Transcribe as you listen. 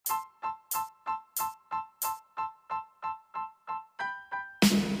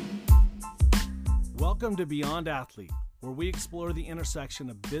Welcome to Beyond Athlete, where we explore the intersection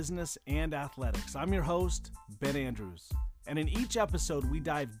of business and athletics. I'm your host, Ben Andrews, and in each episode, we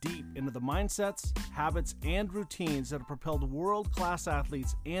dive deep into the mindsets, habits, and routines that have propelled world-class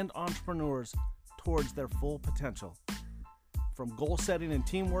athletes and entrepreneurs towards their full potential. From goal setting and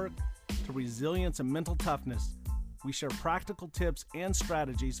teamwork to resilience and mental toughness, we share practical tips and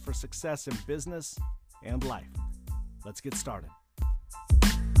strategies for success in business and life. Let's get started.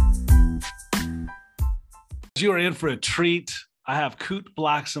 You are in for a treat. I have Kute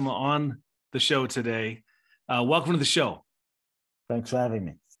Blackson on the show today. Welcome to the show. Thanks for having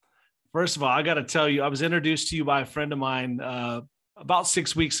me. First of all, I got to tell you, I was introduced to you by a friend of mine about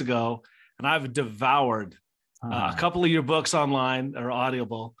 6 weeks ago, and I've devoured a couple of your books online or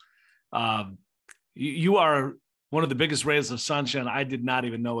Audible. You are one of the biggest rays of sunshine I did not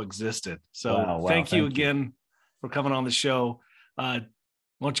even know existed. So thank you again for coming on the show.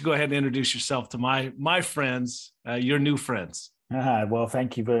 Why don't you go ahead and introduce yourself to my friends, your new friends. Well,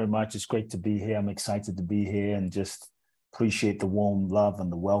 thank you very much. It's great to be here. I'm excited to be here and just appreciate the warm love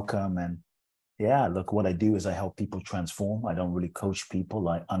and the welcome. And yeah, look, what I do is I help people transform. I don't really coach people.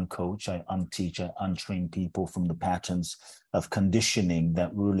 I uncoach, I unteach, I untrain people from the patterns of conditioning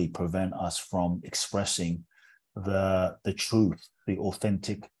that really prevent us from expressing the truth, the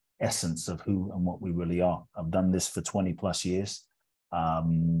authentic essence of who and what we really are. I've done this for 20 plus years.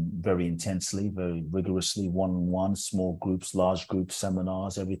 Very intensely, very rigorously, one-on-one, small groups, large groups,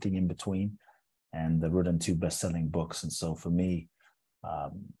 seminars, everything in between. And I've written 2 best-selling books. And so for me,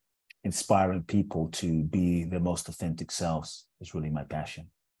 inspiring people to be their most authentic selves is really my passion.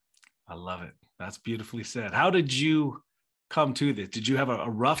 I love it. That's beautifully said. How did you come to this? Did you have a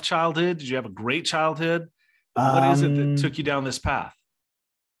rough childhood? Did you have a great childhood? What is it that took you down this path?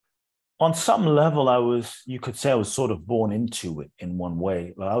 On some level, you could say I was sort of born into it in one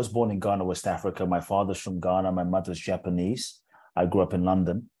way. I was born in Ghana, West Africa. My father's from Ghana. My mother's Japanese. I grew up in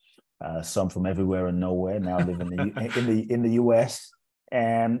London. So I'm from everywhere and nowhere. Now I live in the US.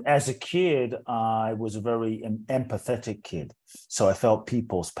 And as a kid, I was a very empathetic kid. So I felt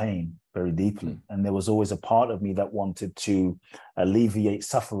people's pain very deeply. And there was always a part of me that wanted to alleviate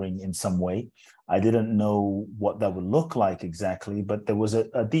suffering in some way. I didn't know what that would look like exactly, but there was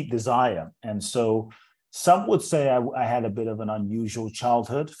a deep desire. And so some would say I had a bit of an unusual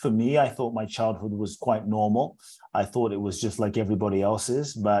childhood. For me, I thought my childhood was quite normal. I thought it was just like everybody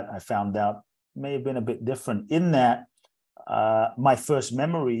else's, but I found out it may have been a bit different in that my first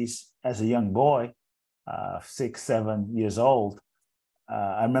memories as a young boy, 6, 7 years old,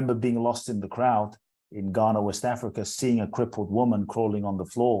 I remember being lost in the crowd in Ghana, West Africa, seeing a crippled woman crawling on the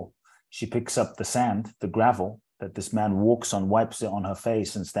floor. She picks up the sand, the gravel that this man walks on, wipes it on her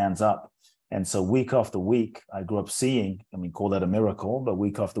face and stands up. And so week after week, I grew up seeing, call that a miracle, but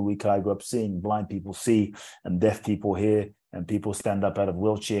week after week, I grew up seeing blind people see and deaf people hear and people stand up out of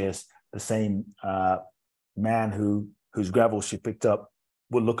wheelchairs. The same man whose gravel she picked up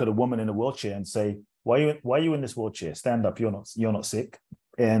would look at a woman in a wheelchair and say, why are you in this wheelchair? Stand up, you're not sick.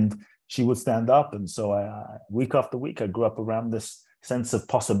 And she would stand up. And so week after week, I grew up around this sense of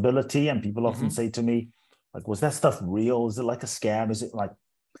possibility. And people often say to me, like, was that stuff real? Is it like a scam? Is it like,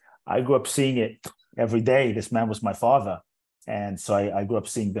 I grew up seeing it every day. This man was my father. And so I grew up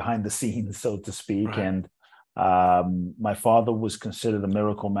seeing behind the scenes, so to speak. Right. And my father was considered a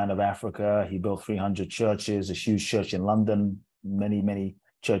miracle man of Africa. He built 300 churches, a huge church in London, many, many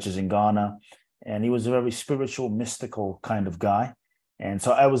churches in Ghana. And he was a very spiritual, mystical kind of guy. And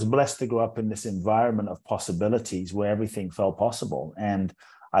so I was blessed to grow up in this environment of possibilities where everything felt possible. And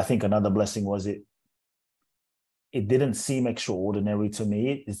I think another blessing was it didn't seem extraordinary to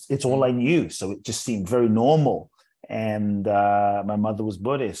me. It's all I knew. So it just seemed very normal. And my mother was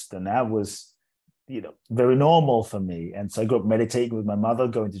Buddhist, and that was, very normal for me. And so I grew up meditating with my mother,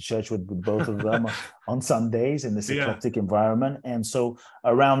 going to church with both of them on Sundays in this eclectic environment. And so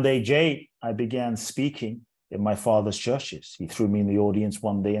around age 8, I began speaking in my father's churches. He threw me in the audience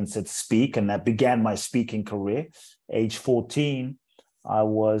one day and said, speak. And that began my speaking career. Age 14, I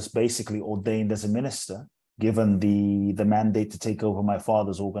was basically ordained as a minister, given the mandate to take over my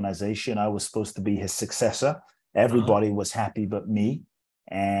father's organization. I was supposed to be his successor. Everybody was happy but me.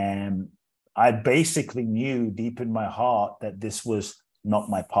 And I basically knew deep in my heart that this was not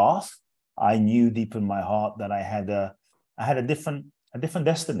my path. I knew deep in my heart that I had a different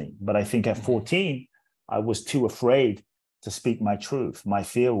destiny. But I think at 14, I was too afraid to speak my truth. My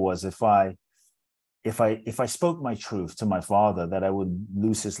fear was if I spoke my truth to my father, that I would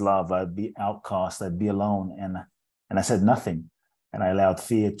lose his love, I'd be outcast, I'd be alone. And I said nothing. And I allowed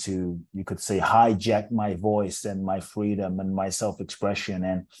fear to, you could say, hijack my voice and my freedom and my self-expression.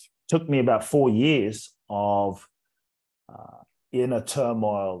 And took me about 4 years of inner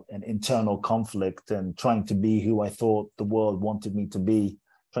turmoil and internal conflict and trying to be who I thought the world wanted me to be,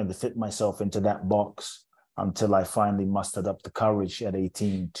 trying to fit myself into that box until I finally mustered up the courage at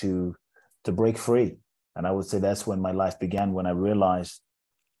 18 to break free. And I would say that's when my life began, when I realized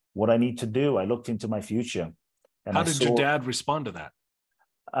what I need to do. I looked into my future. And how did your dad respond to that?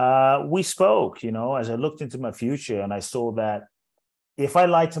 We spoke, as I looked into my future, and I saw that if I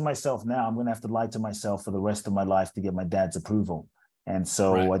lie to myself now, I'm going to have to lie to myself for the rest of my life to get my dad's approval. And so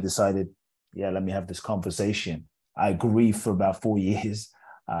I decided, let me have this conversation. I grieved for about 4 years.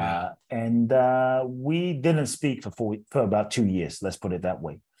 And we didn't speak for about 2 years. Let's put it that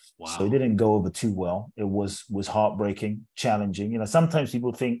way. Wow. So it didn't go over too well. It was heartbreaking, challenging. Sometimes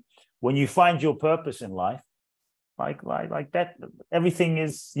people think when you find your purpose in life, like that, everything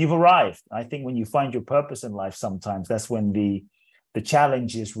is, you've arrived. I think when you find your purpose in life, sometimes that's when the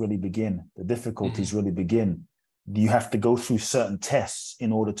challenges really begin. The difficulties really begin. You have to go through certain tests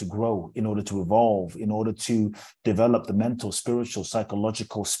in order to grow, in order to evolve, in order to develop the mental, spiritual,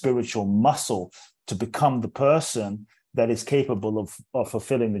 psychological, spiritual muscle to become the person that is capable of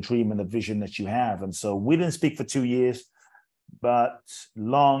fulfilling the dream and the vision that you have. And so we didn't speak for 2 years, but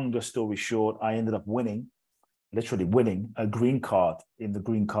longer story short, I ended up literally winning a green card in the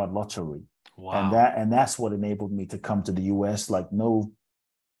green card lottery. Wow. And that's what enabled me to come to the US. Like, no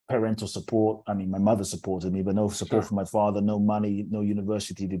parental support. I mean, my mother supported me, but no support from my father, no money, no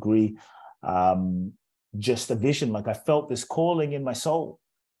university degree, just a vision. Like, I felt this calling in my soul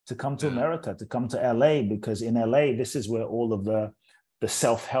to come to America, to come to LA, because in LA, this is where all of the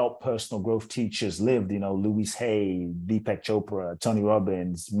self-help personal growth teachers lived, Louise Hay, Deepak Chopra, Tony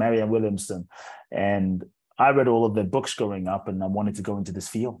Robbins, Marianne Williamson. And I read all of their books growing up, and I wanted to go into this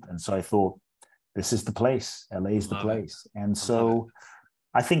field. And so I thought, this is the place. LA is the place. And so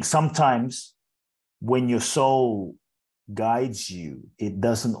I think sometimes when your soul guides you, it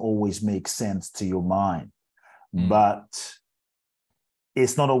doesn't always make sense to your mind, but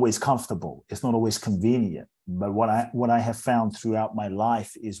it's not always comfortable. It's not always convenient. But what I have found throughout my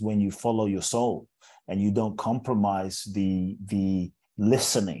life is when you follow your soul and you don't compromise the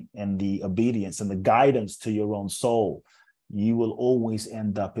listening and the obedience and the guidance to your own soul, you will always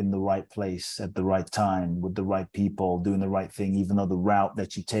end up in the right place at the right time with the right people doing the right thing, even though the route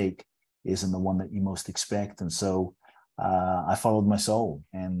that you take isn't the one that you most expect. And so I followed my soul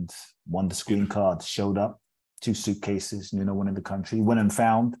and won the screen card, showed up, 2 suitcases, one in the country, went and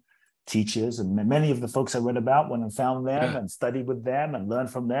found teachers, and many of the folks I read about, went and found them and studied with them and learned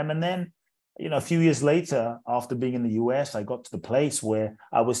from them. And then, a few years later, after being in the US, I got to the place where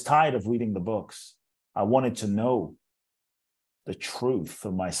I was tired of reading the books. I wanted to know the truth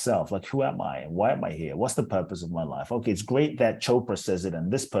for myself. Like, who am I and why am I here? What's the purpose of my life? Okay, it's great that Chopra says it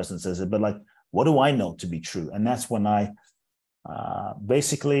and this person says it, but like, what do I know to be true? And that's when I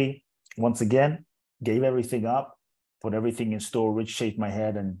basically, once again, gave everything up, put everything in storage, shaved my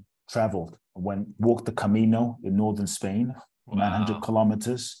head, and traveled. Walked the Camino in northern Spain, 900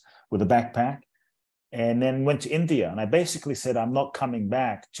 kilometers with a backpack, and then went to India. And I basically said, I'm not coming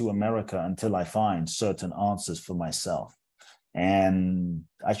back to America until I find certain answers for myself. And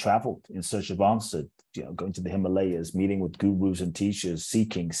I traveled in search of answers, going to the Himalayas, meeting with gurus and teachers,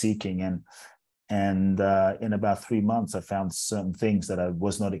 seeking, and in about 3 months, I found certain things that I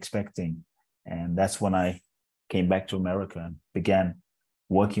was not expecting. And that's when I came back to America and began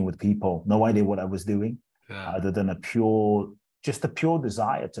working with people. No idea what I was doing, other than a pure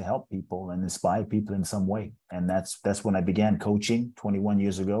desire to help people and inspire people in some way. And that's when I began coaching 21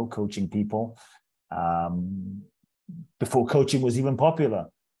 years ago, coaching people. Before coaching was even popular.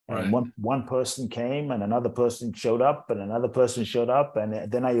 And one person came and another person showed up and another person showed up.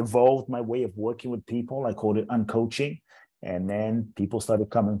 And then I evolved my way of working with people. I called it uncoaching. And then people started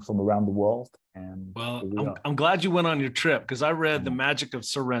coming from around the world. And I'm glad you went on your trip, because I read The Magic of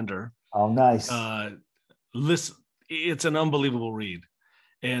Surrender. Oh, nice. Listen, it's an unbelievable read.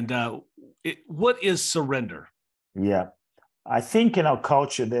 And what is surrender? Yeah. I think in our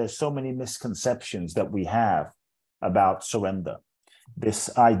culture, there's so many misconceptions that we have about surrender.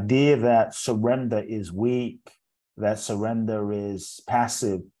 This idea that surrender is weak, that surrender is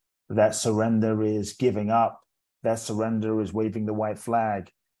passive, that surrender is giving up, that surrender is waving the white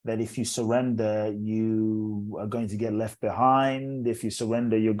flag, that if you surrender, you are going to get left behind. If you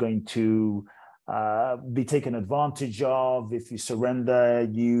surrender, you're going to be taken advantage of. If you surrender,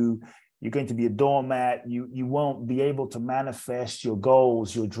 you're going to be a doormat. You won't be able to manifest your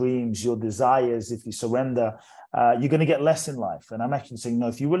goals, your dreams, your desires. If you surrender, you're going to get less in life. And I'm actually saying, no,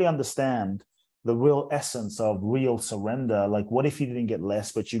 if you really understand the real essence of real surrender. Like, what if you didn't get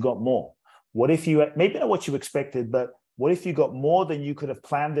less, but you got more? What if you, maybe not what you expected, but what if you got more than you could have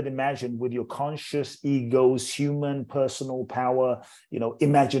planned and imagined with your conscious ego's human personal power,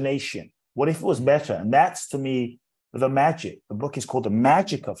 imagination? What if it was better? And that's, to me, the magic. The book is called The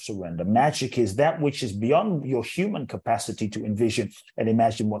Magic of Surrender. Magic is that which is beyond your human capacity to envision and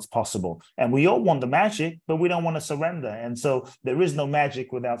imagine what's possible. And we all want the magic, but we don't want to surrender. And so there is no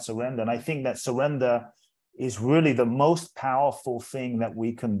magic without surrender. And I think that surrender is really the most powerful thing that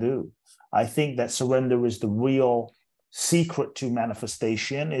we can do. I think that surrender is the real secret to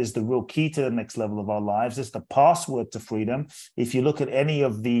manifestation, is the real key to the next level of our lives. It's the password to freedom. If you look at any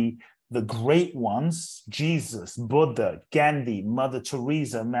of the great ones, Jesus, Buddha, Gandhi, Mother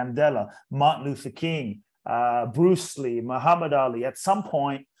Teresa, Mandela, Martin Luther King, Bruce Lee, Muhammad Ali, at some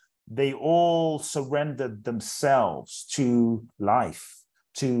point, they all surrendered themselves to life,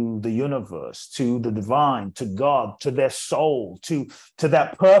 to the universe, to the divine, to God, to their soul, to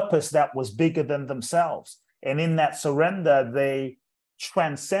that purpose that was bigger than themselves. And in that surrender, they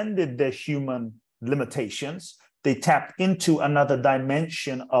transcended their human limitations. They tapped into another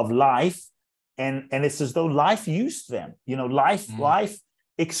dimension of life, and it's as though life used them. Life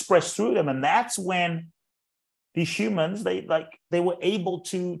expressed through them, and that's when these humans they were able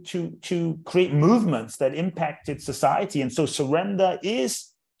to create movements that impacted society. And so, surrender is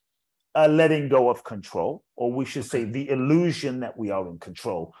a letting go of control, or we should say, the illusion that we are in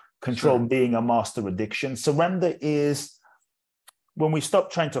control. Control being a master addiction. Surrender is when we stop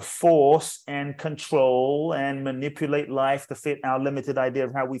trying to force and control and manipulate life to fit our limited idea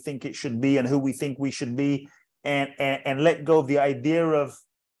of how we think it should be and who we think we should be, and let go of the idea of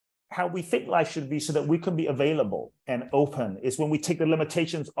how we think life should be so that we can be available and open. It's when we take the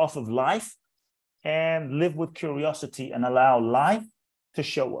limitations off of life and live with curiosity and allow life to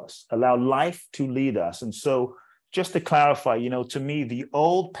show us, allow life to lead us. And so, just to clarify, to me, the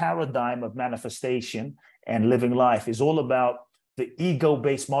old paradigm of manifestation and living life is all about the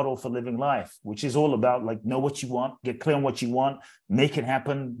ego-based model for living life, which is all about know what you want, get clear on what you want, make it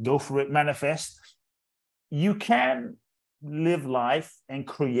happen, go for it, manifest. You can live life and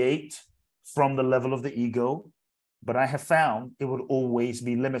create from the level of the ego, but I have found it would always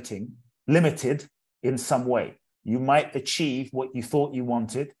be limited in some way. You might achieve what you thought you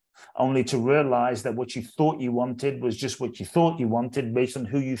wanted, only to realize that what you thought you wanted was just what you thought you wanted based on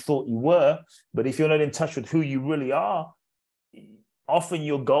who you thought you were. But if you're not in touch with who you really are, often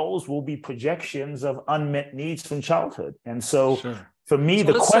your goals will be projections of unmet needs from childhood. And so for me,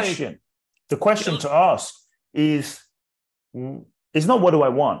 the question to ask is not what do I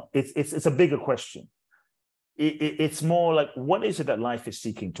want? It's a bigger question. It's more like, what is it that life is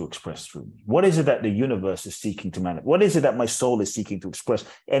seeking to express through me? What is it that the universe is seeking to manifest? What is it that my soul is seeking to express?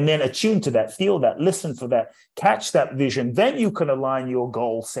 And then attune to that, feel that, listen for that, catch that vision. Then you can align your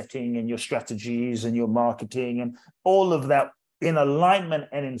goal setting and your strategies and your marketing and all of that in alignment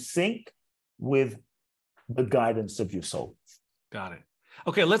and in sync with the guidance of your soul. Got it.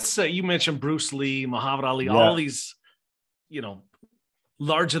 Okay, let's say you mentioned Bruce Lee, Muhammad Ali, all these,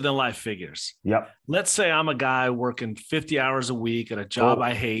 larger than life figures. Yep. Let's say I'm a guy working 50 hours a week at a job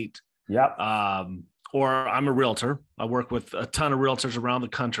I hate. Yep. Or I'm a realtor. I work with a ton of realtors around the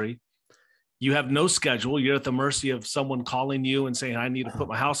country. You have no schedule. You're at the mercy of someone calling you and saying, I need to put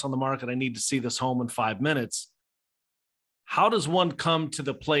my house on the market. I need to see this home in 5 minutes. How does one come to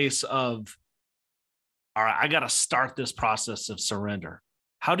the place of, all right, I got to start this process of surrender?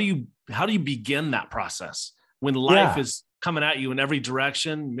 How do you begin that process when life is coming at you in every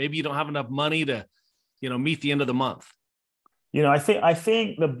direction? Maybe you don't have enough money to, meet the end of the month. I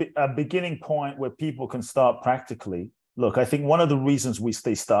think the beginning point where people can start practically, look, I think one of the reasons we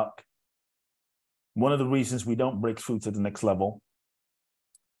stay stuck, one of the reasons we don't break through to the next level,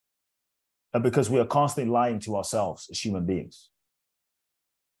 because we are constantly lying to ourselves as human beings.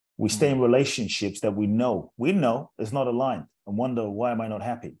 We stay in relationships that we know is not aligned and wonder, why am I not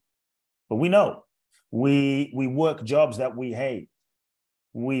happy? But we know. We work jobs that we hate.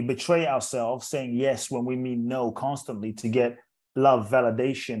 We betray ourselves saying yes when we mean no constantly to get love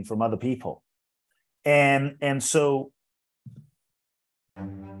validation from other people. And so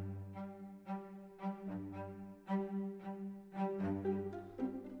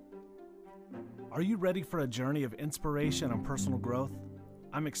are you ready for a journey of inspiration and personal growth?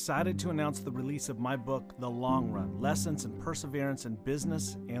 I'm excited to announce the release of my book, The Long Run: Lessons in Perseverance in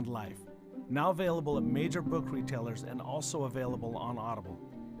Business and Life. Now available at major book retailers and also available on Audible.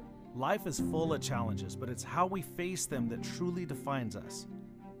 Life is full of challenges, but it's how we face them that truly defines us.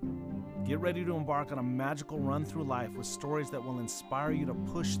 Get ready to embark on a magical run through life with stories that will inspire you to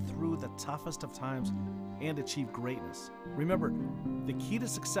push through the toughest of times and achieve greatness. Remember, the key to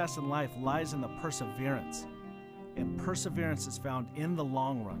success in life lies in the perseverance, and perseverance is found in the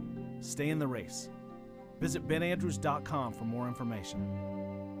long run. Stay in the race. Visit benandrews.com for more information.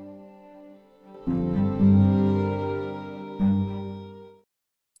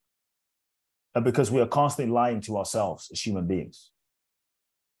 Because we are constantly lying to ourselves as human beings.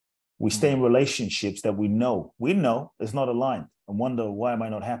 We stay in relationships that we know is not aligned and wonder, why am I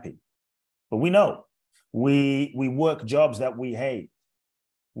not happy? But we know. We work jobs that we hate.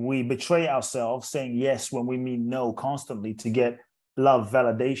 We betray ourselves saying yes when we mean no constantly to get love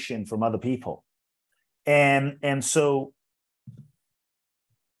validation from other people. And so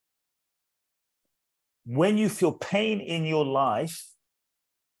when you feel pain in your life,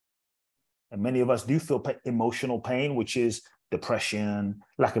 and many of us do feel emotional pain, which is depression,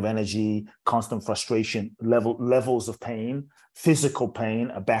 lack of energy, constant frustration, levels of pain, physical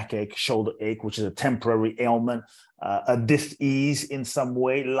pain, a backache, shoulder ache, which is a temporary ailment, a dis-ease in some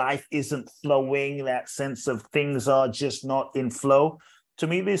way, life isn't flowing, that sense of things are just not in flow. To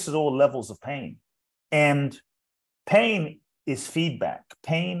me, this is all levels of pain. And pain is feedback.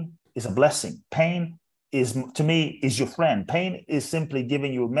 Pain is a blessing. Pain is, to me, is your friend. Pain is simply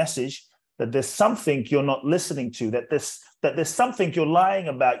giving you a message that there's something you're not listening to, that there's something you're lying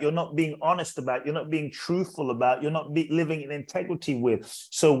about, you're not being honest about, you're not being truthful about, you're not living in integrity with.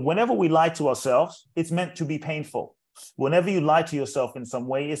 So whenever we lie to ourselves, it's meant to be painful. Whenever you lie to yourself in some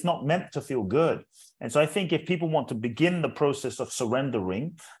way, it's not meant to feel good. And so I think if people want to begin the process of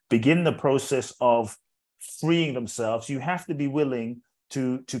surrendering, begin the process of freeing themselves, you have to be willing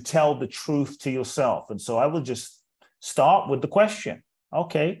to tell the truth to yourself. And so I will just start with the question,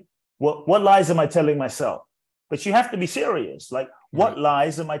 okay, what lies am I telling myself? But you have to be serious. Like, what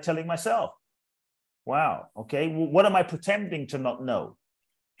lies am I telling myself? Wow. Okay. What am I pretending to not know?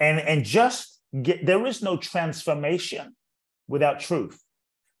 And just there is no transformation without truth.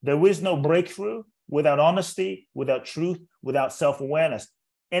 There is no breakthrough without honesty, without truth, without self-awareness.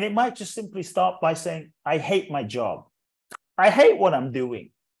 And it might just simply start by saying, I hate my job. I hate what I'm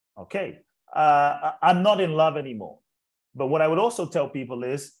doing. Okay. I'm not in love anymore. But what I would also tell people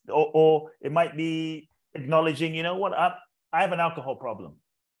is, or it might be acknowledging, you know what, I have an alcohol problem.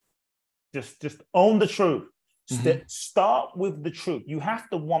 Just own the truth. Start with the truth. You have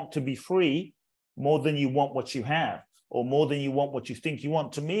to want to be free more than you want what you have, or more than you want what you think you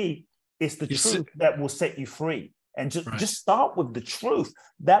want. To me, it's the truth that will set you free. And just start with the truth.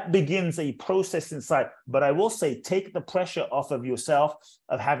 That begins a process inside. But I will say, take the pressure off of yourself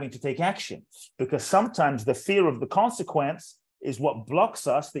of having to take action, because sometimes the fear of the consequence is what blocks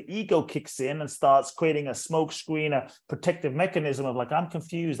us. The ego kicks in and starts creating a smoke screen, a protective mechanism of like, I'm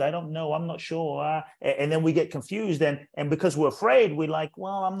confused, I don't know, I'm not sure. And then we get confused. And because we're afraid, we're like,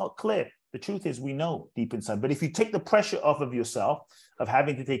 well, I'm not clear. The truth is we know deep inside. But if you take the pressure off of yourself of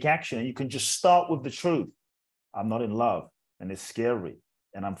having to take action, and you can just start with the truth. I'm not in love, and it's scary,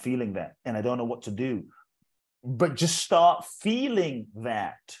 and I'm feeling that, and I don't know what to do. But just start feeling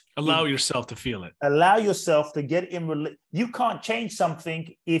that. Allow yourself to feel it. Allow yourself to get in. You can't change something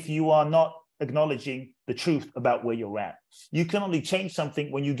if you are not acknowledging the truth about where you're at. You can only change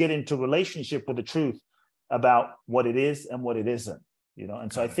something when you get into relationship with the truth about what it is and what it isn't. You know,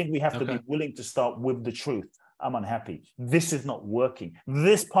 and so I think we have to be willing to start with the truth. I'm unhappy. This is not working.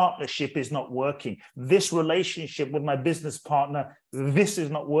 This partnership is not working. This relationship with my business partner, this is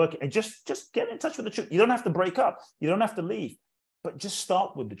not working. And just get in touch with the truth. You don't have to break up. You don't have to leave, but just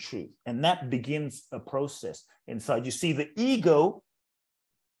start with the truth. And that begins a process inside. You see, the ego,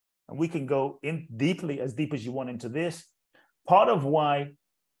 and we can go in deeply, as deep as you want into this, part of why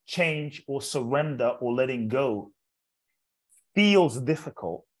change or surrender or letting go feels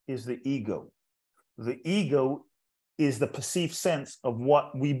difficult is the ego. The ego is the perceived sense of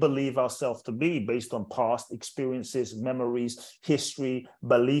what we believe ourselves to be based on past experiences, memories, history,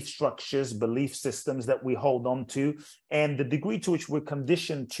 belief structures, belief systems that we hold on to. And the degree to which we're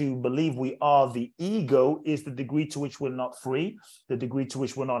conditioned to believe we are the ego is the degree to which we're not free, the degree to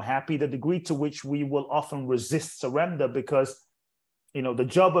which we're not happy, the degree to which we will often resist surrender, because, you know, the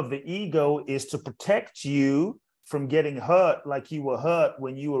job of the ego is to protect you from getting hurt like you were hurt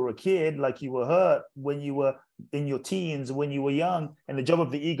when you were a kid, like you were hurt when you were in your teens, when you were young. And the job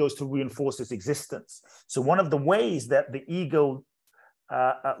of the ego is to reinforce its existence. So one of the ways that the ego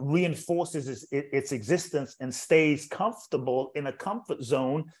reinforces its existence and stays comfortable in a comfort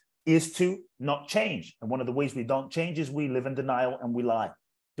zone is to not change. And one of the ways we don't change is we live in denial and we lie,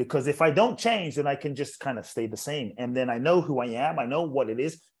 Because if I don't change, then I can just kind of stay the same. And then I know who I am. I know what it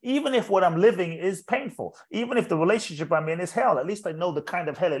is. Even if what I'm living is painful, even if the relationship I'm in is hell, at least I know the kind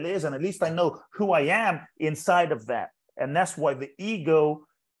of hell it is. And at least I know who I am inside of that. And that's why the ego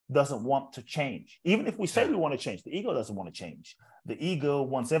doesn't want to change. Even if we say we want to change, the ego doesn't want to change. The ego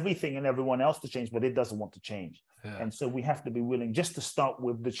wants everything and everyone else to change, but it doesn't want to change. Yeah. And so we have to be willing just to start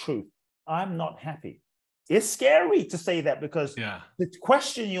with the truth. I'm not happy. It's scary to say that because to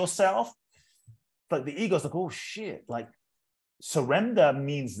question yourself, like the ego's like, oh shit, like surrender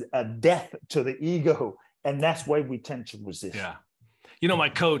means a death to the ego. And that's why we tend to resist. Yeah. You know, my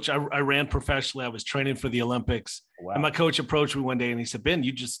coach, I ran professionally. I was training for the Olympics. Wow. And my coach approached me one day and he said, Ben,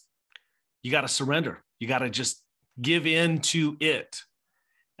 you got to surrender. You got to just give in to it.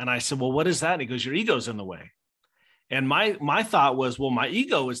 And I said, well, what is that? And he goes, your ego's in the way. And my thought was, well, my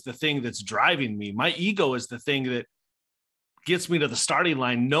ego is the thing that's driving me. My ego is the thing that gets me to the starting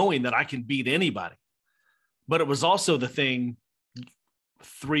line, knowing that I can beat anybody. But it was also the thing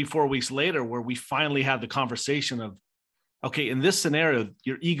 3-4 weeks later where we finally had the conversation of, okay, in this scenario,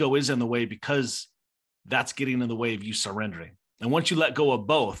 your ego is in the way because that's getting in the way of you surrendering. And once you let go of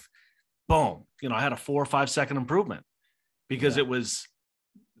both, boom, I had a 4 or 5 second improvement because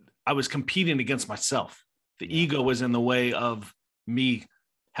I was competing against myself. The ego was in the way of me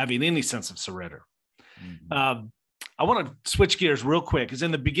having any sense of surrender. Mm-hmm. I want to switch gears real quick because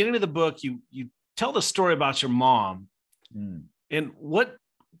in the beginning of the book, you tell the story about your mom. And what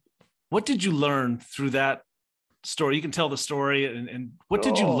did you learn through that story? You can tell the story and what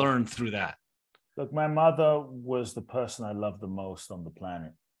did you learn through that? Look, my mother was the person I loved the most on the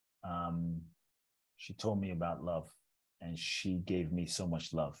planet. She told me about love and she gave me so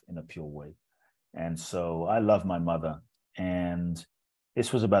much love in a pure way. And so I love my mother. And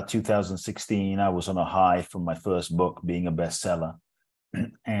this was about 2016. I was on a high from my first book being a bestseller.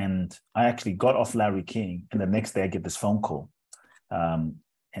 And I actually got off Larry King. And the next day I get this phone call. And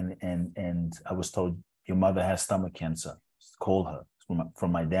I was told, your mother has stomach cancer. Call her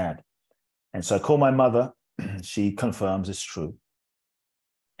from my dad. And so I call my mother. She confirms it's true.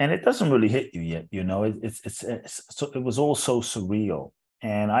 And it doesn't really hit you yet. It was all so surreal.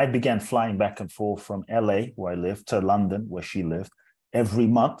 And I began flying back and forth from LA, where I lived, to London, where she lived, every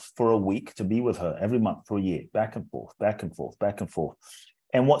month for a week to be with her, every month for a year, back and forth, back and forth, back and forth.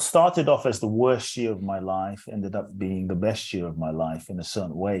 And what started off as the worst year of my life ended up being the best year of my life in a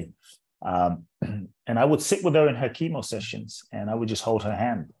certain way. And I would sit with her in her chemo sessions and I would just hold her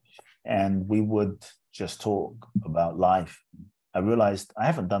hand and we would just talk about life. I realized I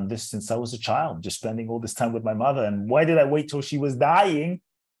haven't done this since I was a child, just spending all this time with my mother. And why did I wait till she was dying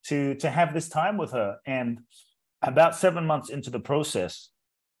to have this time with her? And about 7 months into the process,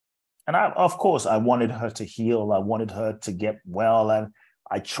 and of course, I wanted her to heal. I wanted her to get well. And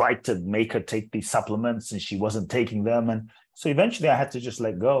I tried to make her take these supplements and she wasn't taking them. And so eventually I had to just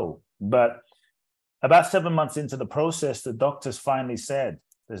let go. But about 7 months into the process, the doctors finally said,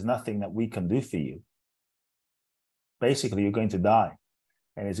 there's nothing that we can do for you. Basically, you're going to die.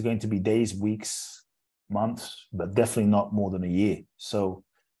 And it's going to be days, weeks, months, but definitely not more than a year. So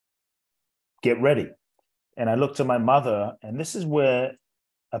get ready. And I looked at my mother, and this is where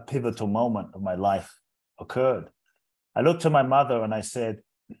a pivotal moment of my life occurred. I looked at my mother and I said,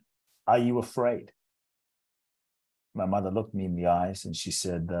 are you afraid? My mother looked me in the eyes and she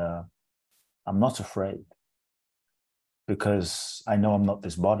said, I'm not afraid because I know I'm not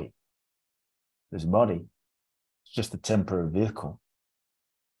this body. This body is just a temporary vehicle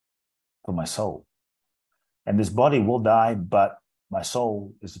for my soul. And this body will die, but my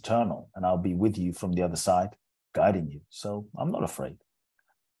soul is eternal and I'll be with you from the other side, guiding you. So I'm not afraid.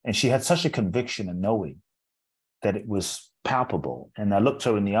 And she had such a conviction and knowing that it was palpable. And I looked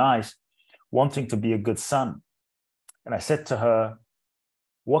her in the eyes, wanting to be a good son. And I said to her,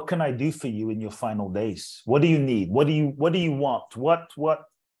 what can I do for you in your final days? What do you need? What do you want? Where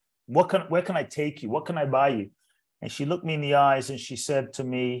can I take you? What can I buy you? And she looked me in the eyes and she said to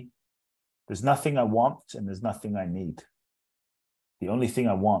me, there's nothing I want and there's nothing I need. The only thing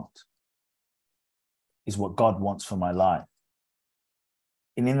I want is what God wants for my life.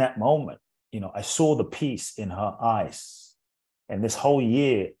 And in that moment, I saw the peace in her eyes. And this whole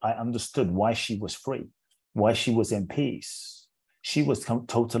year, I understood why she was free, why she was in peace. She was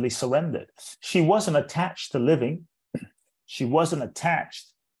totally surrendered. She wasn't attached to living. She wasn't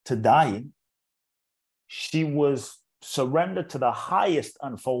attached to dying. She was surrendered to the highest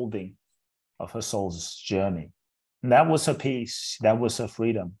unfolding of her soul's journey. And that was her peace. That was her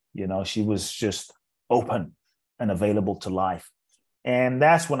freedom. She was just open and available to life. And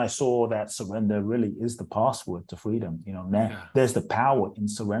that's when I saw that surrender really is the password to freedom. Now there's the power in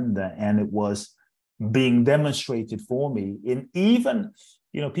surrender, and it was being demonstrated for me in even,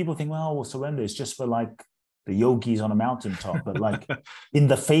 people think, well, surrender is just for like the yogis on a mountaintop, but like in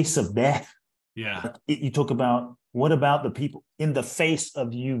the face of death. Yeah. Like you talk about, what about the people in the face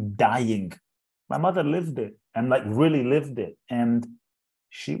of you dying? My mother lived it and like really lived it. And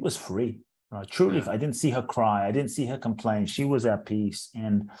she was free. Truly, I didn't see her cry. I didn't see her complain. She was at peace.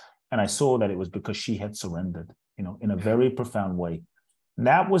 And I saw that it was because she had surrendered, in a very profound way. And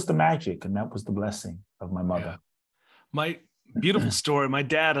that was the magic, and that was the blessing of my mother. My beautiful story. My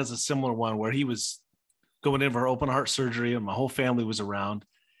dad has a similar one where he was going in for open heart surgery and my whole family was around.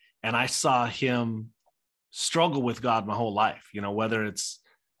 And I saw him struggle with God my whole life, whether it's,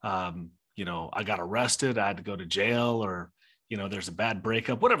 I got arrested, I had to go to jail, or, there's a bad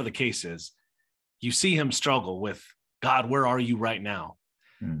breakup, whatever the case is. You see him struggle with, God, where are you right now?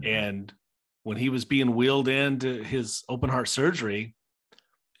 Mm-hmm. And when he was being wheeled into his open heart surgery,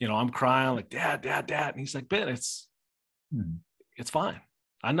 I'm crying like, Dad. And he's like, Ben, it's fine.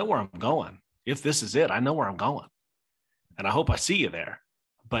 I know where I'm going. If this is it, I know where I'm going. And I hope I see you there.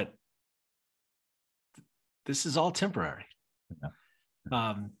 But this is all temporary.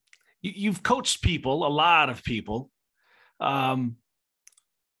 Yeah. You've coached people, a lot of people. What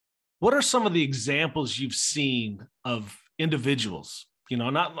are some of the examples you've seen of individuals,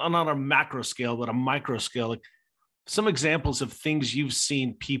 not on a macro scale, but a micro scale, like some examples of things you've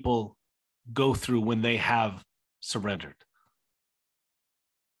seen people go through when they have surrendered?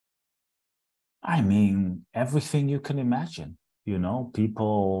 I mean, everything you can imagine,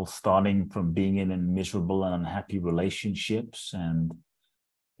 people starting from being in miserable and unhappy relationships and,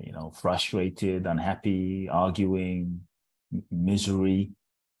 frustrated, unhappy, arguing, misery,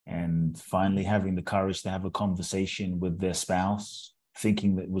 and finally having the courage to have a conversation with their spouse,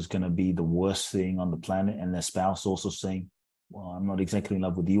 thinking that it was going to be the worst thing on the planet, and their spouse also saying, well, I'm not exactly in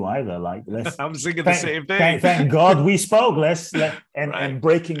love with you either. Like, I'm thinking the same thing. Thank God we spoke. And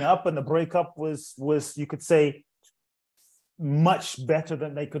breaking up, and the breakup was you could say much better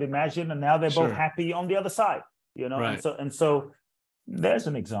than they could imagine, and now they're both happy on the other side. Right. And so there's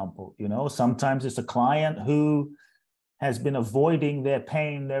an example. Sometimes it's a client who has been avoiding their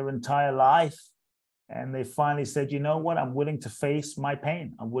pain their entire life, and they finally said, you know what, I'm willing to face my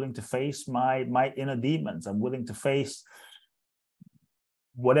pain. I'm willing to face my inner demons. I'm willing to face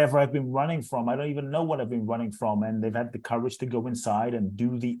whatever I've been running from. I don't even know what I've been running from. And they've had the courage to go inside and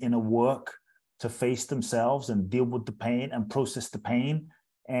do the inner work to face themselves and deal with the pain and process the pain.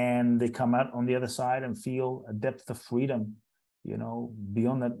 And they come out on the other side and feel a depth of freedom,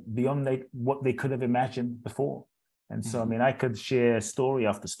 beyond what they could have imagined before. And so, I mean, I could share story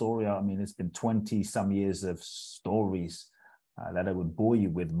after story. I mean, it's been 20 some years of stories that I would bore you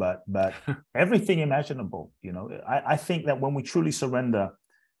with, but everything imaginable. I think that when we truly surrender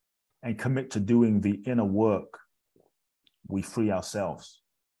and commit to doing the inner work, we free ourselves.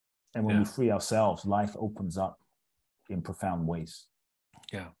 And when we free ourselves, life opens up in profound ways.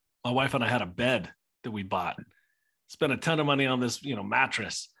 Yeah. My wife and I had a bed that we bought, spent a ton of money on this,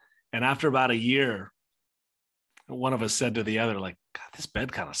 mattress. And after about a year, one of us said to the other, like, God, this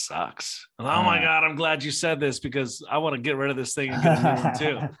bed kind of sucks. And oh my God, I'm glad you said this because I want to get rid of this thing and get a new one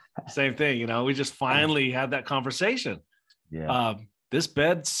too. Same thing. We just finally had that conversation. Yeah. This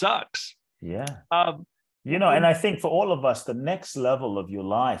bed sucks. Yeah. And I think for all of us, the next level of your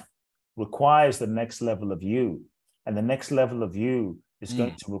life requires the next level of you. And the next level of you is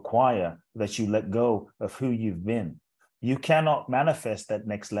going to require that you let go of who you've been. You cannot manifest that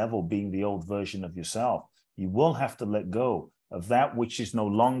next level being the old version of yourself. You will have to let go of that which is no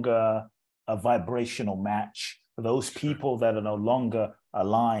longer a vibrational match for those people that are no longer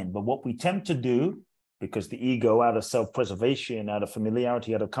aligned. But what we tend to do, because the ego, out of self-preservation, out of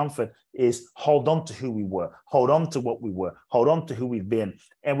familiarity, out of comfort, is hold on to who we were, hold on to what we were, hold on to who we've been.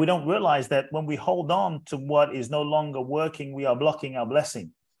 And we don't realize that when we hold on to what is no longer working, we are blocking our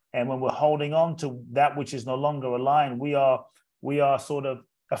blessing. And when we're holding on to that which is no longer aligned, we are sort of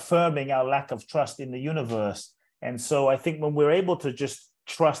affirming our lack of trust in the universe. And so I think when we're able to just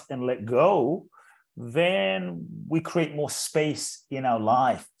trust and let go, then we create more space in our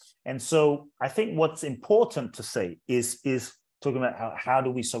life. And so I think what's important to say is talking about how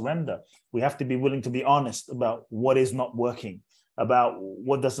do we surrender? We have to be willing to be honest about what is not working, about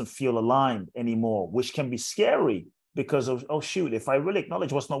what doesn't feel aligned anymore, which can be scary because of, oh, shoot, if I really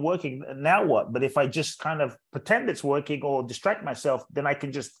acknowledge what's not working, now what? But if I just kind of pretend it's working or distract myself, then I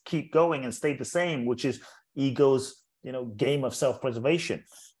can just keep going and stay the same, which is ego's, game of self-preservation.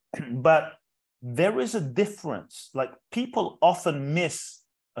 But there is a difference. Like people often miss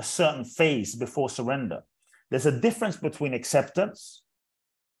a certain phase before surrender. There's a difference between acceptance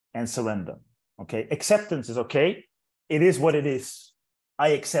and surrender. Okay. Acceptance is okay. It is what it is. I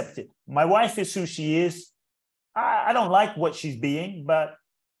accept it. My wife is who she is. I don't like what she's being, but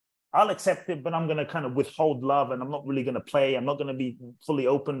I'll accept it, but I'm going to kind of withhold love and I'm not really going to play. I'm not going to be fully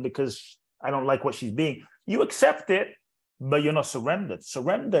open because I don't like what she's being. You accept it, but you're not surrendered.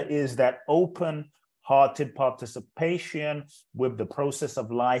 Surrender is that open-hearted participation with the process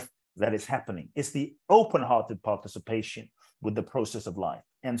of life that is happening. It's the open-hearted participation with the process of life.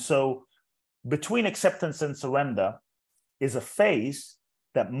 And so between acceptance and surrender is a phase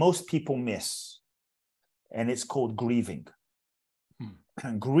that most people miss, and it's called grieving.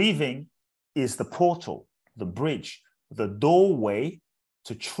 And grieving is the portal, the bridge, the doorway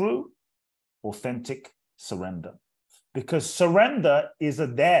to true, authentic surrender. Because surrender is a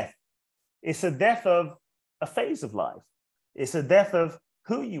death. It's a death of a phase of life. It's a death of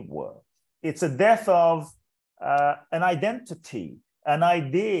who you were. It's a death of an identity, an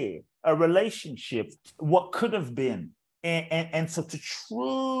idea, a relationship, what could have been. And so to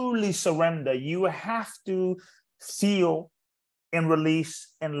truly surrender, you have to feel and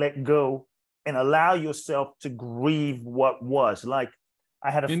release and let go and allow yourself to grieve what was. Like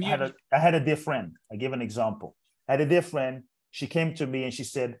I had a dear friend. I give an example. I had a dear friend. She came to me and she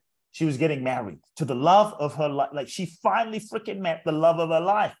said she was getting married to the love of her life. Like she finally freaking met the love of her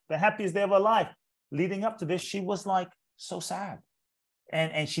life, the happiest day of her life. Leading up to this, she was like so sad.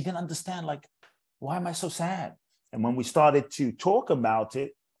 And she didn't understand, like, why am I so sad? And when we started to talk about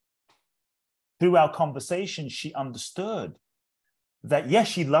it, through our conversation, she understood that, yes,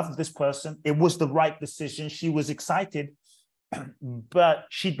 she loved this person. It was the right decision. She was excited, but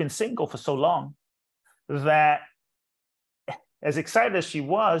she'd been single for so long that as excited as she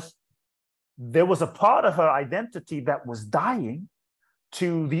was, there was a part of her identity that was dying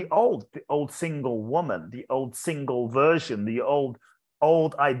to the old single woman, the old single version, the old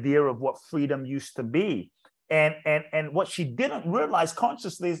idea of what freedom used to be. And what she didn't realize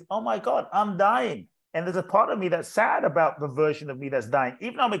consciously is, oh my God, I'm dying. And there's a part of me that's sad about the version of me that's dying.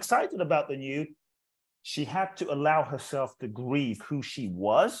 Even though I'm excited about the new, she had to allow herself to grieve who she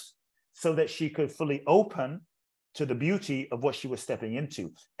was so that she could fully open to the beauty of what she was stepping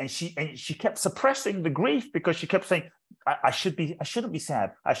into. And she kept suppressing the grief because she kept saying, I shouldn't be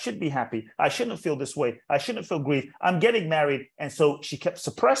sad. I should be happy. I shouldn't feel this way. I shouldn't feel grief. I'm getting married. And so she kept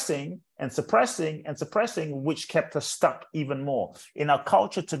suppressing and suppressing and suppressing, which kept her stuck even more. In our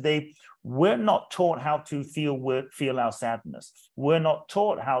culture today, we're not taught how to feel our sadness. We're not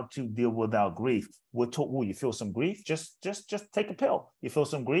taught how to deal with our grief. We're taught, well, you feel some grief, just take a pill. You feel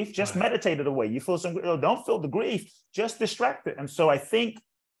some grief, just meditate it away. You feel some grief, don't feel the grief, just distract it. And so I think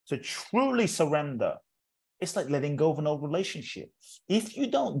to truly surrender, it's like letting go of an old relationship. If you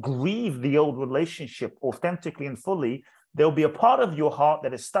don't grieve the old relationship authentically and fully, there'll be a part of your heart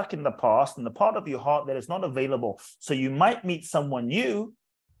that is stuck in the past and the part of your heart that is not available. So you might meet someone new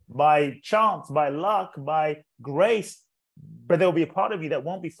by chance, by luck, by grace, but there'll be a part of you that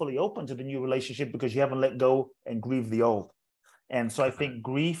won't be fully open to the new relationship because you haven't let go and grieve the old. And so I think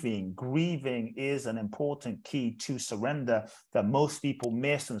grieving is an important key to surrender that most people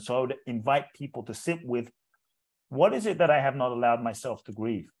miss. And so I would invite people to sit with, what is it that I have not allowed myself to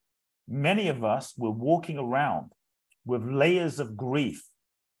grieve? Many of us, we're walking around with layers of grief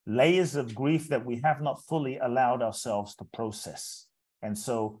that we have not fully allowed ourselves to process. And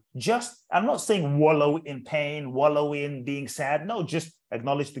so I'm not saying wallow in pain, wallow in being sad. No, just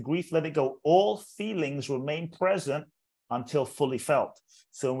acknowledge the grief, let it go. All feelings remain present until fully felt.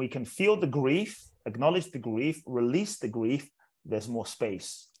 So when we can feel the grief, acknowledge the grief, release the grief, there's more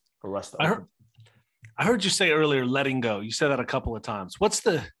space for us to open. I heard you say earlier, letting go. You said that a couple of times.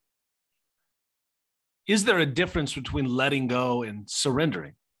 Is there a difference between letting go and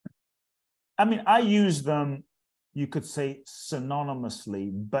surrendering? I mean, I use them, you could say,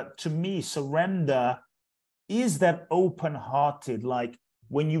 synonymously, but to me, surrender is that open-hearted, like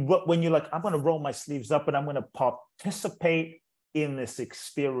when you're like, I'm going to roll my sleeves up and I'm going to participate in this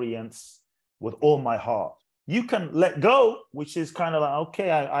experience with all my heart. You can let go, which is kind of like, okay,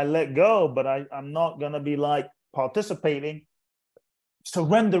 I let go, but I'm not going to be like participating.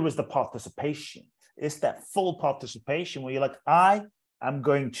 Surrender is the participation. It's that full participation where you're like, I am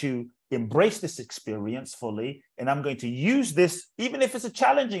going to embrace this experience fully, and I'm going to use this, even if it's a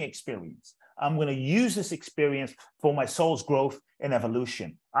challenging experience. I'm going to use this experience for my soul's growth and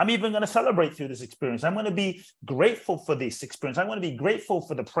evolution. I'm even going to celebrate through this experience. I'm going to be grateful for this experience. I'm going to be grateful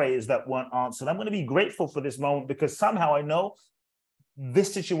for the prayers that weren't answered. I'm going to be grateful for this moment because somehow I know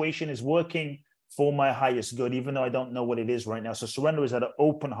this situation is working for my highest good, even though I don't know what it is right now. So surrender is that an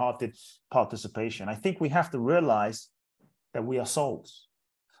open-hearted participation. I think we have to realize that we are souls.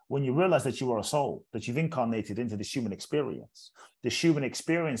 When you realize that you are a soul, that you've incarnated into this human experience, this human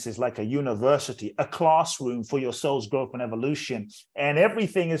experience is like a university, a classroom for your soul's growth and evolution. And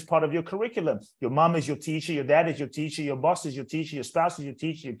everything is part of your curriculum. Your mom is your teacher, your dad is your teacher, your boss is your teacher, your spouse is your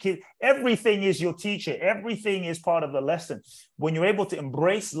teacher, your kid, everything is your teacher. Everything is part of the lesson. When you're able to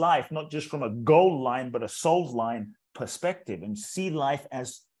embrace life, not just from a goal line, but a soul line perspective, and see life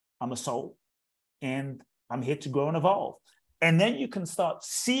as I'm a soul and I'm here to grow and evolve. And then you can start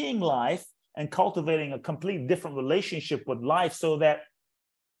seeing life and cultivating a completely different relationship with life, so that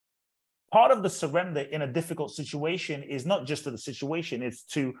part of the surrender in a difficult situation is not just to the situation, it's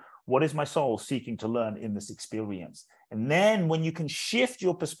to what is my soul seeking to learn in this experience. And then when you can shift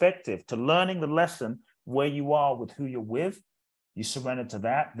your perspective to learning the lesson where you are with who you're with, you surrender to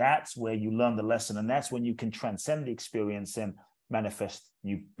that. That's where you learn the lesson. And that's when you can transcend the experience and manifest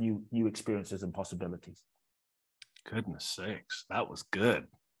new experiences and possibilities. Goodness sakes, that was good.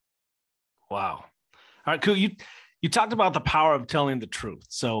 Wow. All right, cool. You talked about the power of telling the truth.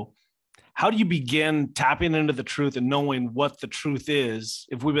 So how do you begin tapping into the truth and knowing what the truth is?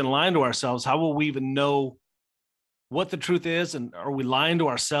 If we've been lying to ourselves, how will we even know what the truth is? And are we lying to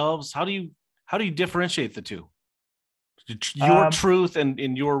ourselves? How do you differentiate the two? Your truth and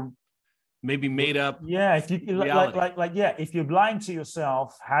your maybe made up. Yeah, if you if you're lying to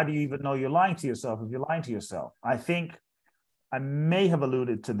yourself, how do you even know you're lying to yourself if you're lying to yourself? I think I may have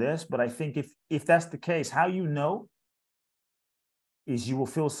alluded to this, but I think if that's the case, how you know is you will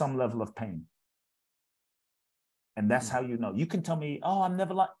feel some level of pain. And that's how you know. You can tell me, oh, I'm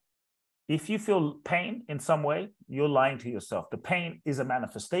never lying. If you feel pain in some way, you're lying to yourself. The pain is a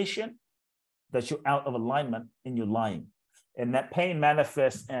manifestation that you're out of alignment and you're lying. And that pain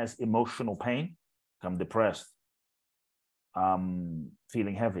manifests as emotional pain. I'm depressed. I'm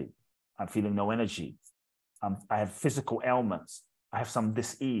feeling heavy. I'm feeling no energy. I have physical ailments. I have some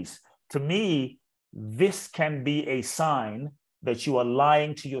dis-ease. To me, this can be a sign that you are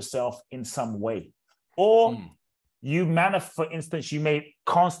lying to yourself in some way. Or for instance, you may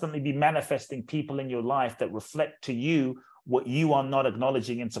constantly be manifesting people in your life that reflect to you what you are not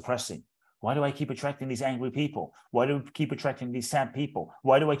acknowledging and suppressing. Why do I keep attracting these angry people? Why do I keep attracting these sad people?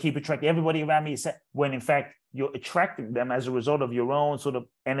 Why do I keep attracting everybody around me? When in fact, you're attracting them as a result of your own sort of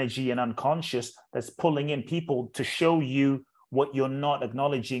energy and unconscious that's pulling in people to show you what you're not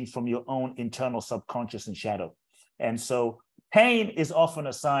acknowledging from your own internal subconscious and shadow. And so pain is often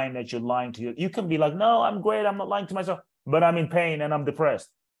a sign that you're lying to you. You can be like, no, I'm great. I'm not lying to myself, but I'm in pain and I'm depressed.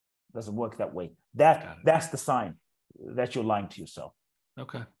 It doesn't work that way. That's the sign that you're lying to yourself.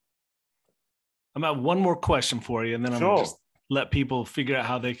 Okay. I'm at one more question for you, and then I'm going to just let people figure out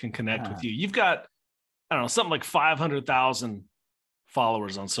how they can connect with you. You've got, I don't know, something like 500,000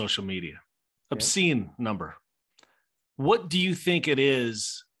 followers on social media. Obscene number. What do you think it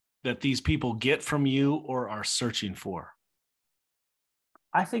is that these people get from you or are searching for?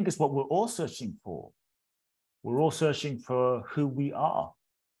 I think it's what we're all searching for. We're all searching for who we are.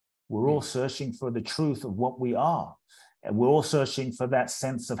 We're all searching for the truth of what we are. And we're all searching for that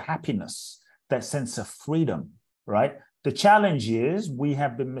sense of happiness, that sense of freedom, right? The challenge is we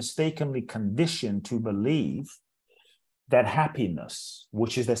have been mistakenly conditioned to believe that happiness,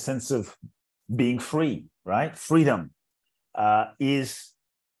 which is a sense of being free, right? Freedom is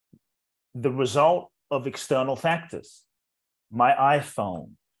the result of external factors. My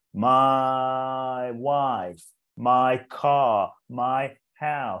iPhone, my wife, my car, my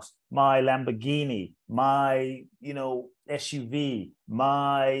house, my Lamborghini, my, SUV,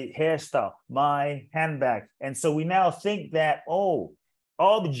 my hairstyle, my handbag. And so we now think that,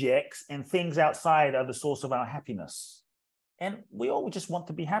 objects and things outside are the source of our happiness. And we all just want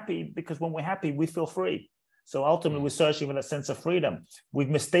to be happy because when we're happy, we feel free. So ultimately, we're searching for a sense of freedom. We've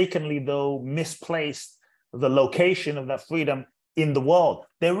mistakenly, though, misplaced the location of that freedom in the world.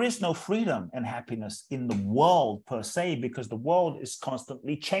 There is no freedom and happiness in the world per se, because the world is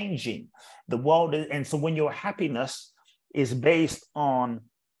constantly changing. And so when your happiness is based on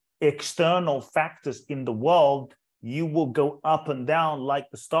external factors in the world, you will go up and down like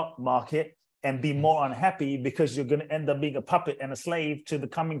the stock market and be more unhappy because you're going to end up being a puppet and a slave to the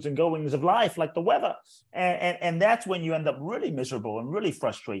comings and goings of life, like the weather. And that's when you end up really miserable and really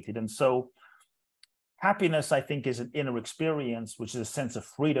frustrated. And so happiness, I think, is an inner experience, which is a sense of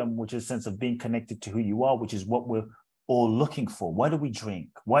freedom, which is a sense of being connected to who you are, which is what we're all looking for. Why do we drink?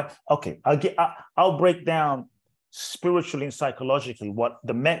 Why? Okay, I'll break down spiritually and psychologically what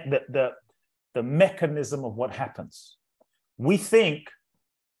the mechanism of what happens. We think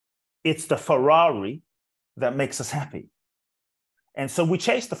it's the Ferrari that makes us happy. And so we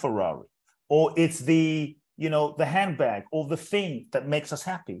chase the Ferrari, or it's the, the handbag or the thing that makes us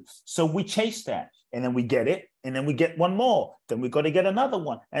happy. So we chase that, and then we get it, and then we get one more. Then we got to get another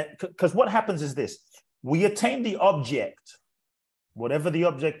one. And because what happens is this: we attain the object, whatever the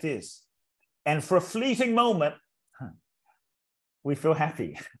object is, and for a fleeting moment, we feel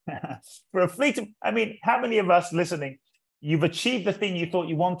happy. For a fleeting, how many of us listening, you've achieved the thing you thought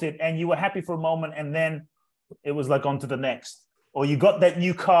you wanted, and you were happy for a moment, and then it was like on to the next. Or you got that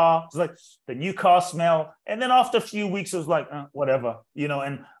new car, it's like the new car smell. And then after a few weeks, it was like, whatever,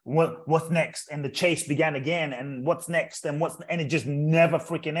 and what's next? And the chase began again. And what's next? And it just never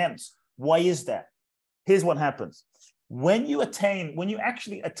freaking ends. Why is that? Here's what happens. When you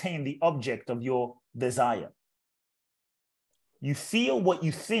actually attain the object of your desire, you feel what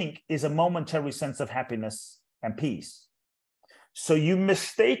you think is a momentary sense of happiness and peace. So you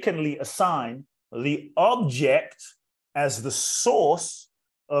mistakenly assign the object as the source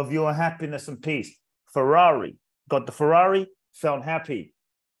of your happiness and peace. Ferrari, got the Ferrari, felt happy.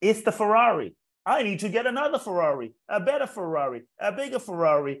 It's the Ferrari. I need to get another Ferrari, a better Ferrari, a bigger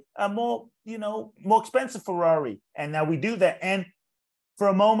Ferrari, a more expensive Ferrari. And now we do that. And for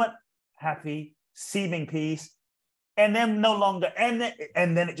a moment, happy, seeming peace. And then no longer, and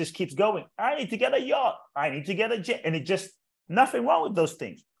then it just keeps going. I need to get a yacht. I need to get a jet. And it just, nothing wrong with those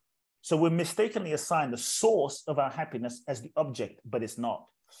things. So we mistakenly assign the source of our happiness as the object, but it's not.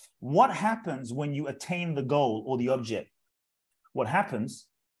 What happens when you attain the goal or the object? What happens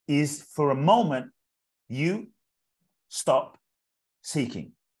is, for a moment, you stop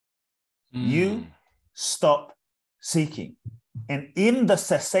seeking. You stop seeking. And in the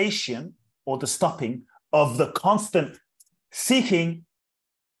cessation or the stopping of the constant seeking,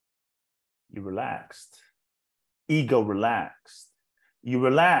 you relaxed. Ego relaxed. You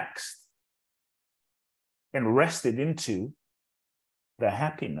relaxed and rested into the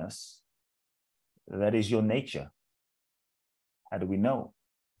happiness that is your nature. How do we know?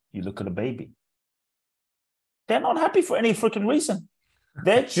 You look at a baby. They're not happy for any freaking reason.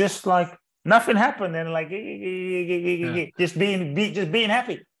 They're just like, nothing happened, and like just being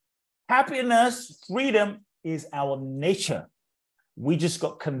happy. Happiness, freedom is our nature. We just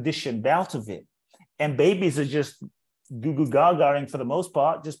got conditioned out of it. And babies are just goo-goo gagaing for the most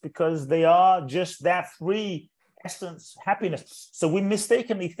part, just because they are just that free essence, happiness. So we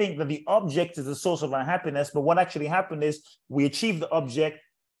mistakenly think that the object is the source of our happiness, but what actually happened is we achieved the object,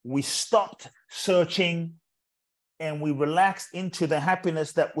 we stopped searching, and we relaxed into the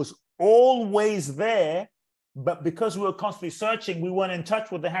happiness that was always there. But because we were constantly searching, we weren't in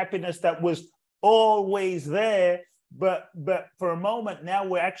touch with the happiness that was always there. But for a moment, now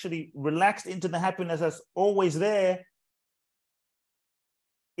we're actually relaxed into the happiness that's always there.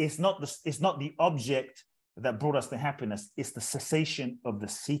 It's not the object that brought us the happiness. It's the cessation of the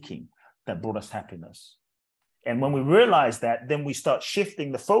seeking that brought us happiness. And when we realize that, then we start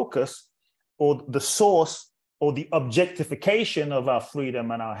shifting the focus or the source or the objectification of our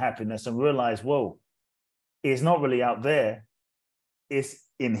freedom and our happiness, and realize, whoa, it's not really out there. It's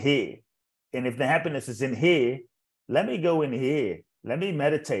in here. And if the happiness is in here, let me go in here. Let me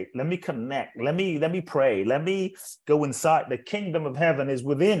meditate. Let me connect. Let me pray. Let me go inside. The kingdom of heaven is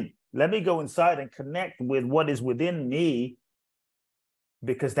within. Let me go inside and connect with what is within me,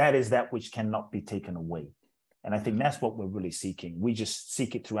 because that is that which cannot be taken away. And I think that's what we're really seeking. We just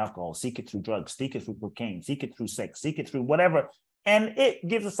seek it through alcohol, seek it through drugs, seek it through cocaine, seek it through sex, seek it through whatever. And it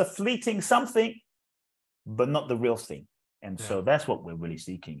gives us a fleeting something, but not the real thing. And so that's what we're really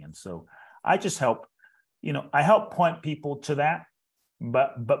seeking. And so I just help, I help point people to that.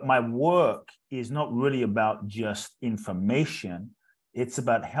 But my work is not really about just information. It's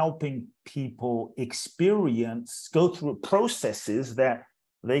about helping people go through processes that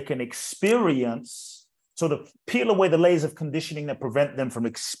they can experience, sort of peel away the layers of conditioning that prevent them from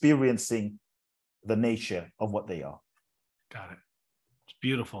experiencing the nature of what they are. Got it. It's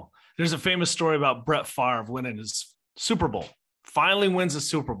beautiful. There's a famous story about Brett Favre winning his Super Bowl. Finally wins the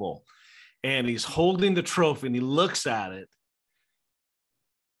Super Bowl. And he's holding the trophy and he looks at it.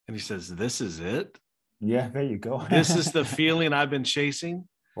 And he says, "This is it? Yeah, there you go. This is the feeling I've been chasing."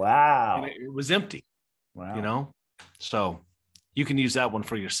 Wow. And it was empty. Wow. So you can use that one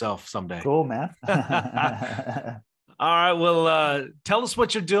for yourself someday. Cool, man. All right. Well, tell us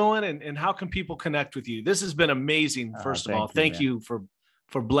what you're doing and how can people connect with you? This has been amazing. First of all, thank you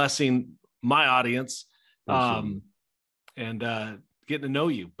for blessing my audience. And getting to know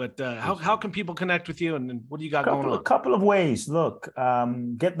you. But how can people connect with you, and what do you got going on? A couple of ways. Look,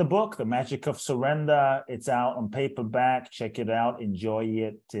 get the book, The Magic of Surrender. It's out on paperback. Check it out. Enjoy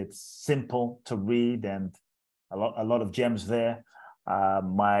it. It's simple to read and a lot of gems there.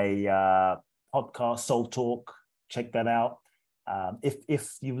 My podcast, Soul Talk, check that out.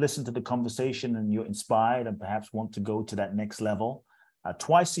 If you've listened to the conversation and you're inspired and perhaps want to go to that next level,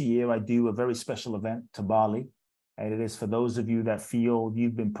 twice a year I do a very special event to Bali. And it is for those of you that feel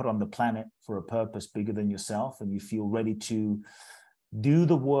you've been put on the planet for a purpose bigger than yourself, and you feel ready to do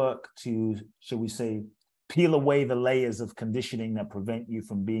the work to, shall we say, peel away the layers of conditioning that prevent you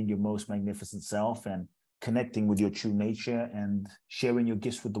from being your most magnificent self and connecting with your true nature and sharing your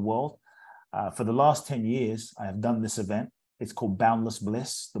gifts with the world. For the last 10 years, I have done this event. It's called Boundless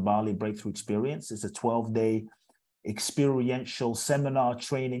Bliss, the Bali Breakthrough Experience. It's a 12-day experiential seminar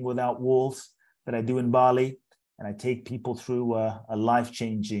training without walls that I do in Bali. And I take people through a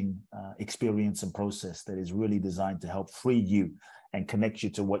life-changing experience and process that is really designed to help free you and connect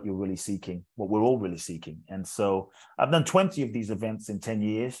you to what you're really seeking, what we're all really seeking. And so I've done 20 of these events in 10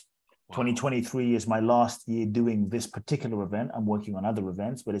 years. Wow. 2023 is my last year doing this particular event. I'm working on other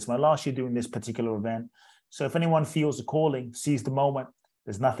events, but it's my last year doing this particular event. So if anyone feels a calling, seize the moment.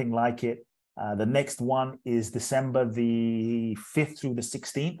 There's nothing like it. The next one is December the 5th through the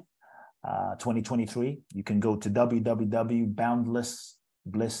 16th. 2023. You can go to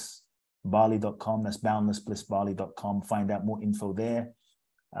www.boundlessblissbali.com. That's boundlessblissbali.com. Find out more info there.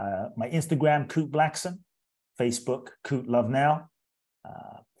 My Instagram, Kute Blackson. Facebook, Kute Love Now.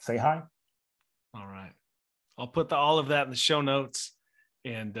 Say hi. All right. I'll put all of that in the show notes.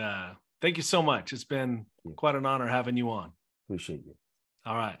 And thank you so much. It's been quite an honor having you on. Appreciate you.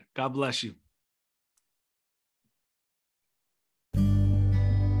 All right. God bless you.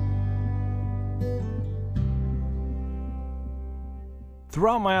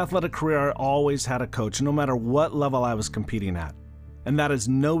 Throughout my athletic career, I always had a coach, no matter what level I was competing at. And that is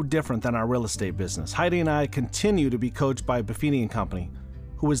no different than our real estate business. Heidi and I continue to be coached by Buffini & Company,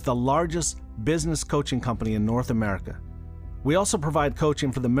 who is the largest business coaching company in North America. We also provide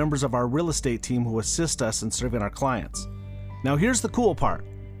coaching for the members of our real estate team who assist us in serving our clients. Now here's the cool part.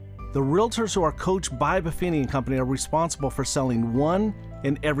 The realtors who are coached by Buffini & Company are responsible for selling 1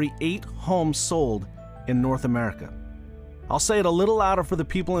 in every 8 homes sold in North America. I'll say it a little louder for the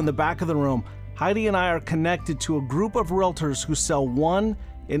people in the back of the room. Heidi and I are connected to a group of realtors who sell 1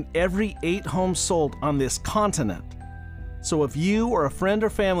 in every 8 homes sold on this continent. So if you or a friend or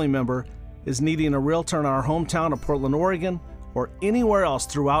family member is needing a realtor in our hometown of Portland, Oregon, or anywhere else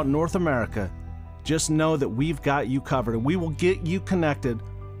throughout North America, just know that we've got you covered, and we will get you connected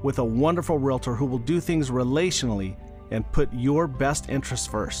with a wonderful realtor who will do things relationally and put your best interests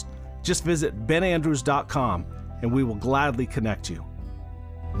first. Just visit benandrews.com and we will gladly connect you.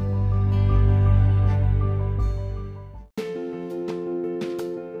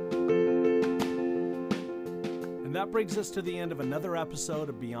 And that brings us to the end of another episode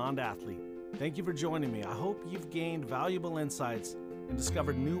of Beyond Athlete. Thank you for joining me. I hope you've gained valuable insights and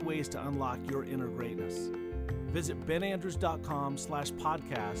discovered new ways to unlock your inner greatness. Visit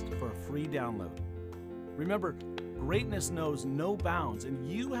benandrews.com/podcast for a free download. Remember, greatness knows no bounds, and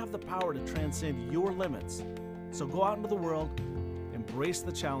you have the power to transcend your limits. So go out into the world, embrace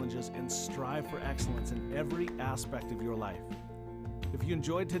the challenges, and strive for excellence in every aspect of your life. If you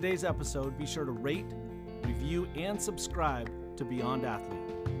enjoyed today's episode, be sure to rate, review, and subscribe to Beyond Athlete.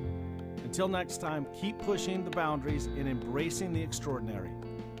 Until next time, keep pushing the boundaries and embracing the extraordinary.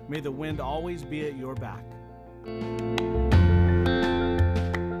 May the wind always be at your back.